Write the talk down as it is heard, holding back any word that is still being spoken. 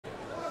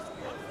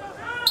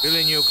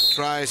BELENIUK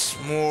tries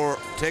more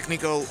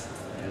technical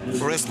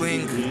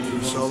wrestling,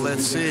 so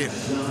let's see,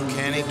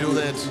 can he do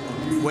that?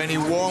 When he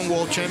won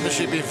World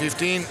Championship in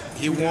 15,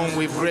 he won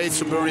with great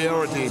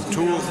superiority,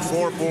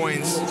 4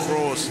 points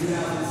cross.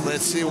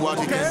 Let's see what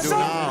he can do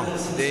now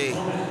today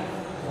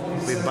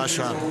with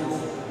BASAR.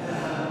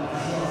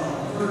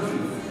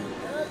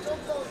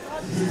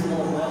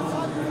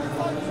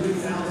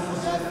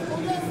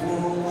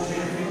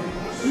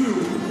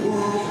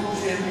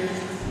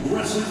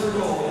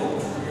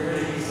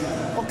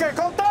 Okay,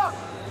 contact!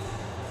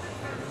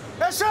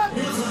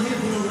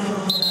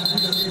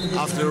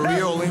 After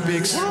Rio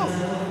Olympics,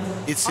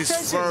 it's his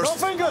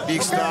first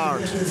big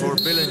start for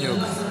BELENIUK.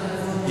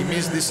 He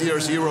missed this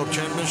year's Europe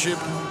Championship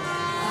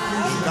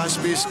in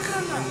Kaspisk,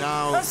 and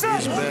now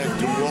he's back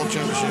to World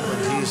Championship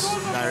and he's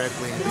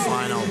directly in the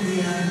final.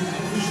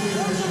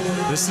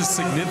 This is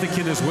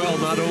significant as well,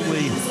 not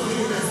only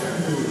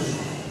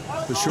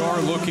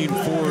BASAR looking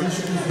for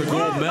the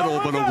gold medal,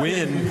 but a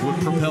win would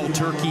propel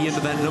Turkey into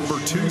that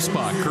 #2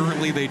 spot.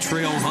 Currently, they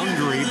trail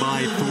Hungary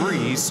by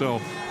 3,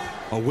 so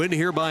a win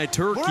here by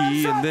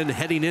Turkey, and then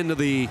heading into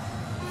the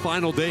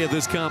final day of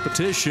this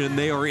competition,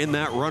 they are in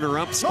that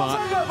runner-up spot,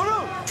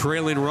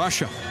 trailing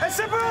Russia.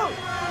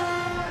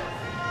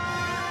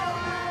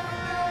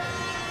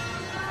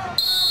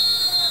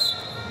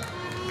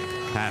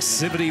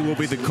 Passivity will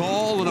be the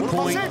call, and a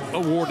point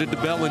awarded to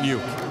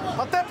BELENIUK.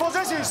 A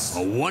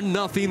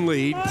 1-0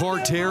 lead,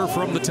 parterre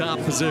from the top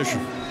position.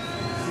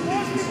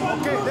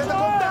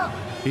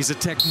 He's a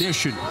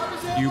technician,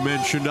 you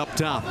mentioned up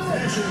top.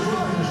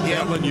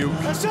 Yeah, BELENIUK.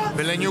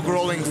 BELENIUK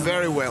rolling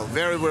very well,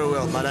 very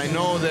well. But I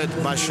know that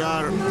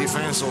BASAR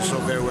defends also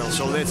very well.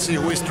 So let's see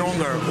who is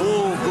stronger.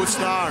 Oh, good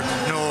start.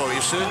 No,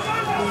 you see?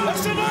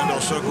 And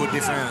also good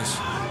defense.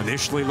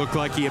 Initially looked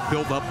like he had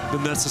built up the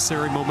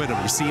necessary momentum.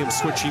 You see him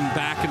switching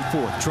back and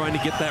forth, trying to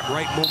get that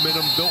right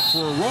momentum built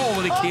for a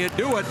roll, and he can't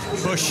do it.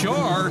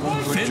 BASAR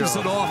fends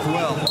it off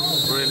well.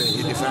 Really,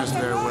 he defends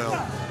very well.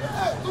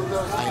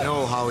 I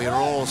know how he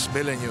rolls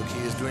BELENIUK.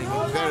 He is doing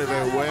very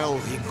well.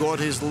 He got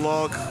his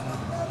lock,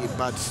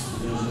 but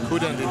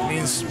couldn't. It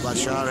means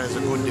BASAR has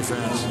a good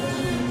defense.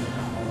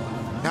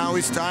 Now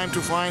it's time to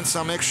find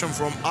some action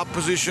from up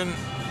position.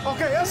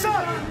 Okay, yes,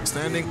 sir.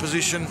 Standing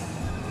position.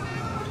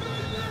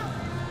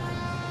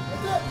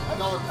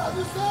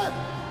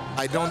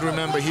 I don't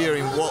remember here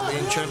in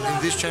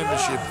this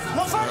championship.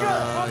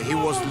 He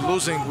was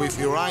losing with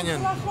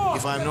Iranian,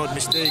 if I'm not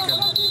mistaken.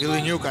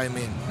 BELENIUK, I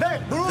mean.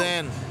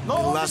 Then, in the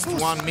last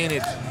 1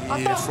 minute,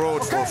 he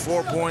throwed for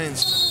 4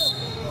 points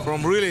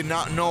from really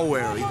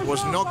nowhere. It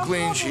was no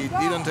clinch. He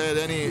didn't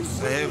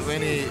have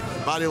any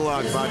body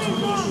lock, but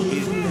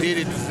he did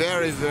it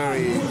very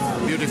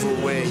beautiful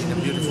way, in a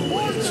beautiful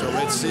way. So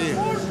let's see.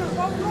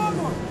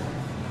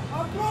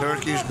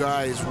 Turkish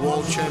guy is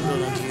world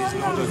champion, and he's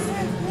not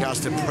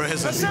just a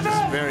present.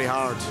 It's very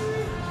hard.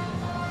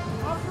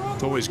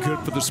 It's always good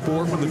for the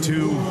sport when the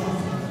two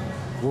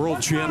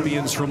world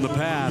champions from the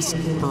past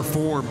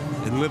perform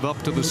and live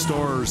up to the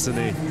stars in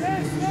a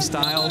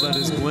style that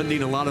is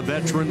blending a lot of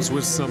veterans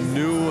with some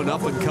new and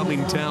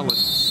up-and-coming talent.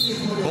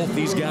 Both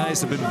these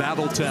guys have been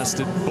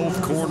battle-tested,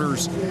 both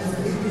corners.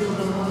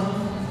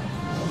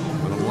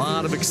 A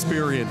lot of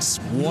experience.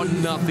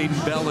 1-0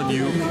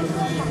 BELENIUK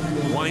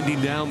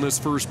winding down this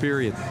first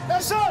period.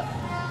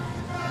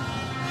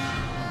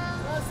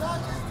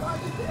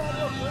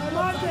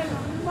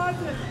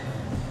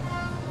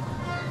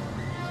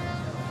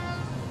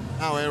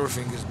 Now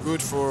everything is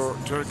good for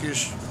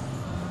Turkish.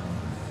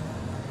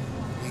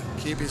 He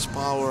keep his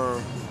power.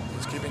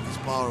 He's keeping his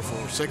power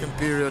for second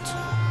period.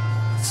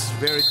 It's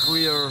very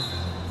clear.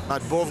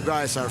 But both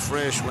guys are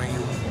fresh. When you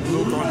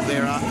look on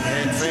their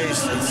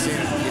face, it's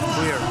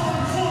clear.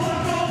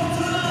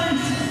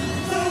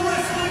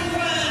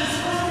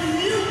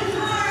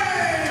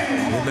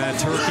 In that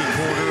Turkey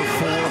corner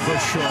for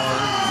BASAR.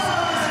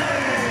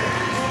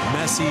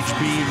 Message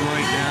being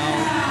right now,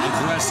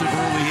 aggressive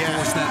early,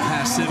 force that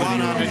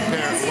passivity. 100%.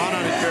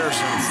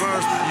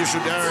 First, you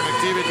should earn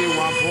activity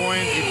 1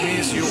 point. It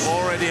means you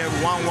already have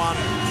 1-1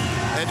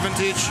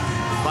 advantage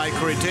by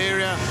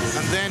criteria,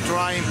 and then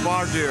try in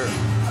parterre.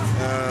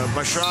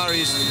 BASAR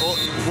is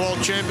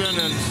world champion,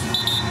 and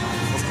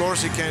of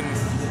course he can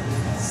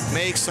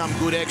make some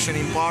good action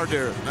in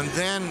parterre, and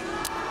then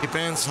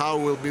depends how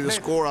will be the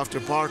score after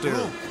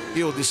parterre.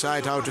 He will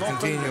decide how to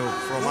continue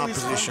from up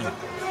position.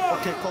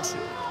 Okay,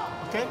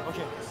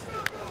 okay.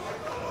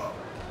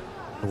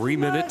 3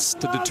 minutes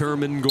to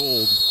determine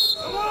gold.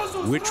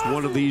 Which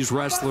one of these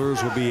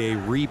wrestlers will be a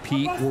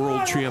repeat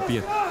world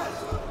champion?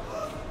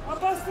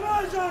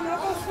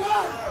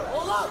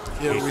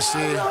 Here we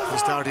see he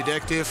started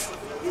active.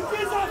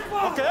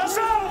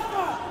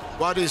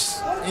 What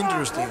is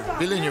interesting,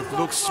 BELENIUK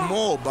looks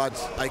small, but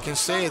I can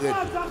say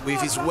that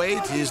with his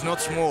weight, he is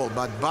not small.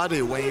 But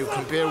body, when you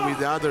compare with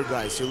the other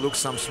guys, he looks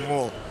some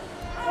small.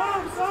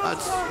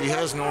 But he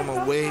has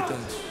normal weight.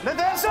 And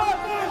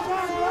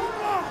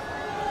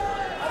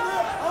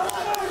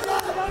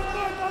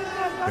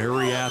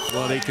Very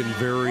athletic and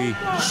very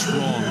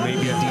strong,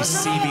 maybe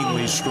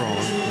deceivingly strong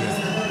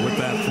with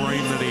that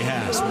frame that he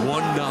has.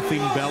 1-0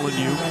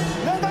 BELENIUK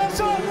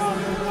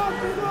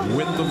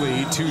with the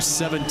lead.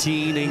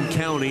 2:17 and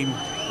counting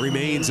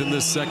remains in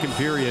this second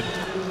period.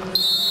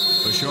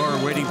 BASAR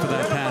waiting for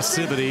that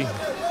passivity,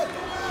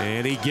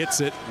 and he gets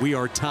it. We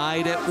are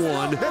tied at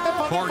 1.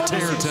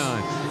 Parterre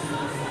time.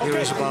 Here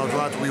is about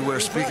what we were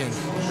speaking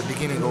at the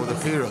beginning of the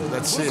period.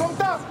 Let's see.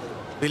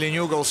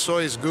 BELENIUK also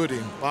is good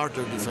in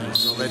parterre defense,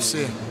 so let's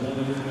see.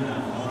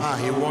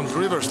 He won't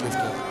reverse lift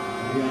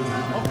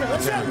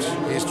attempts.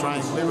 He's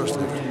trying reverse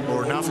lift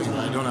or nothing.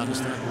 I don't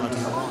understand what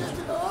he wants.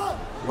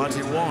 What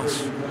he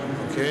wants,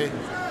 okay?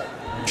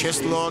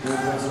 Chest lock,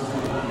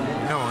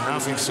 no,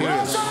 nothing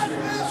serious.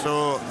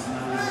 So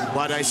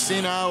what I see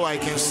now, I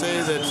can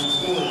say that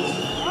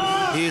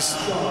he's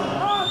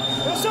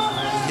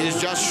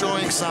just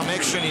showing some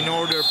action in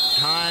order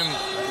time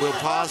will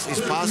pass,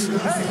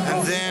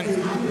 and then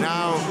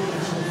now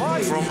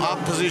from up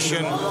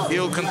position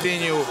he'll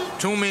continue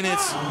 2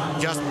 minutes,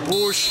 just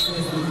push,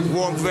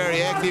 walk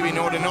very active in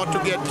order not to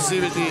get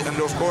passivity and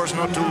of course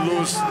not to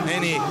lose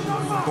any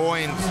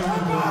point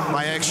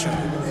by action.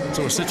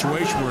 So a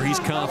situation where he's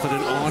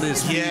confident on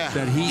his feet,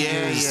 that he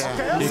is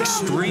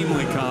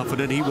extremely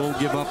confident he won't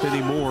give up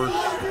anymore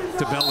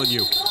to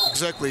BELENIUK.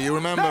 Exactly. You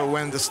remember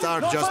when the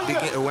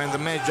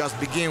match just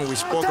began, we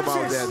spoke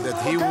about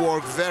that he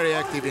worked very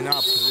active in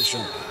up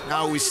position.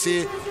 Now we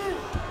see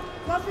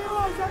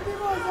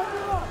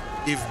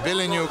if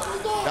BELENIUK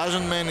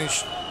doesn't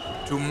manage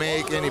to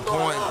make any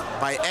point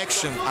by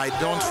action, I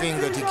don't think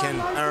that he can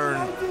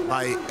earn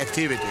by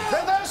activity.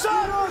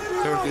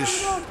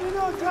 Turkish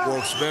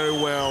works very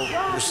well.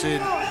 You see,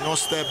 no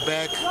step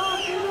back,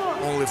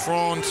 only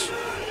front,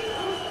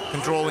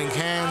 controlling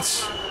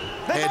hands,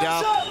 head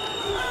up.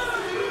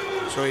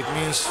 So it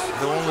means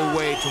the only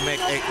way to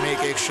make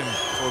action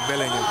for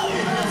BELENIUK.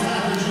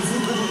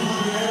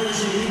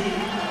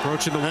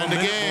 Approaching the 1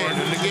 minute mark.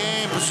 And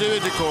again,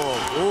 passivity call.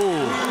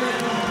 Ooh.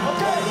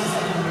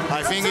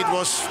 I think it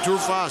was too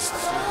fast.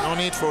 No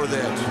need for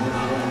that.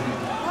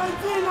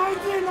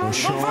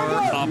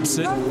 BASAR ups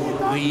it,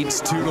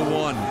 leads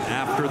 2-1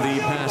 after the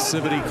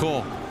passivity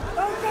call.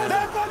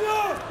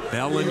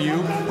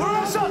 BELENIUK.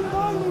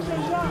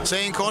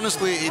 Saying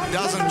honestly, it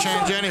doesn't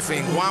change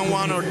anything.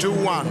 1-1 or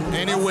 2-1.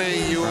 Anyway,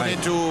 you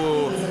need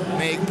to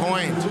make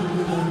point.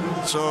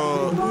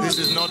 So this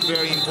is not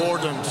very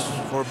important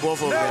for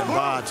both of them,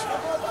 but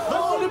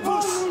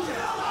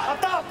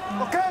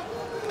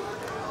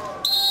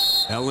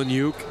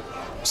BELENIUK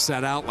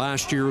set out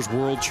last year's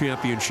World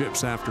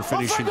Championships after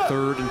finishing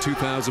 3rd in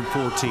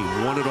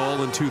 2014. Won it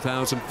all in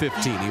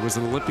 2015. He was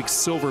an Olympic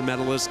silver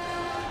medalist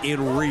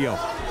in Rio.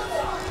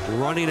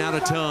 Running out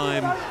of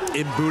time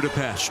in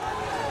Budapest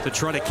to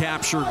try to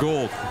capture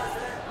gold.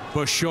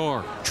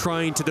 BASAR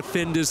trying to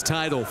defend his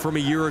title from a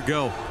year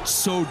ago.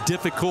 So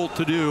difficult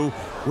to do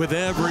with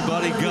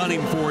everybody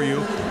gunning for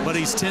you, but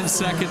he's 10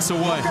 seconds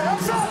away.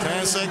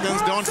 10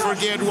 seconds. Don't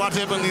forget what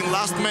happened in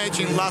last match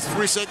in last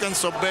 3 seconds,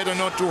 so better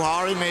not to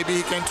hurry. Maybe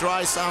he can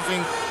try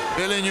something.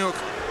 BELENIUK,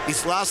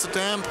 his last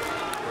attempt.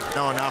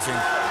 No, nothing.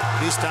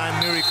 This time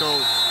miracle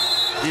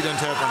didn't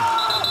happen.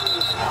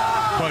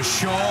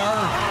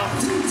 BASAR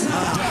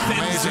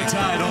defends the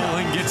title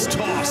and gets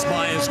tossed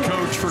by his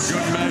coach for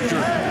good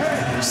measure.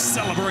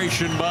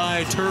 Celebration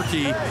by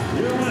Turkey.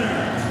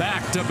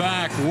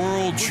 Back-to-back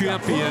world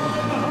champion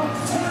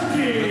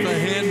with the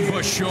hand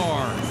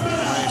BASAR.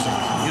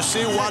 Amazing. You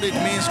see what it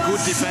means,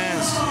 good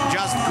defense.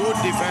 Just good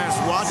defense.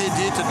 What he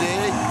did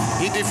today,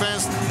 he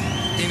defends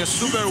in a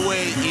super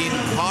way in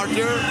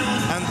parterre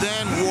and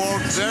then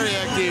worked very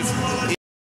active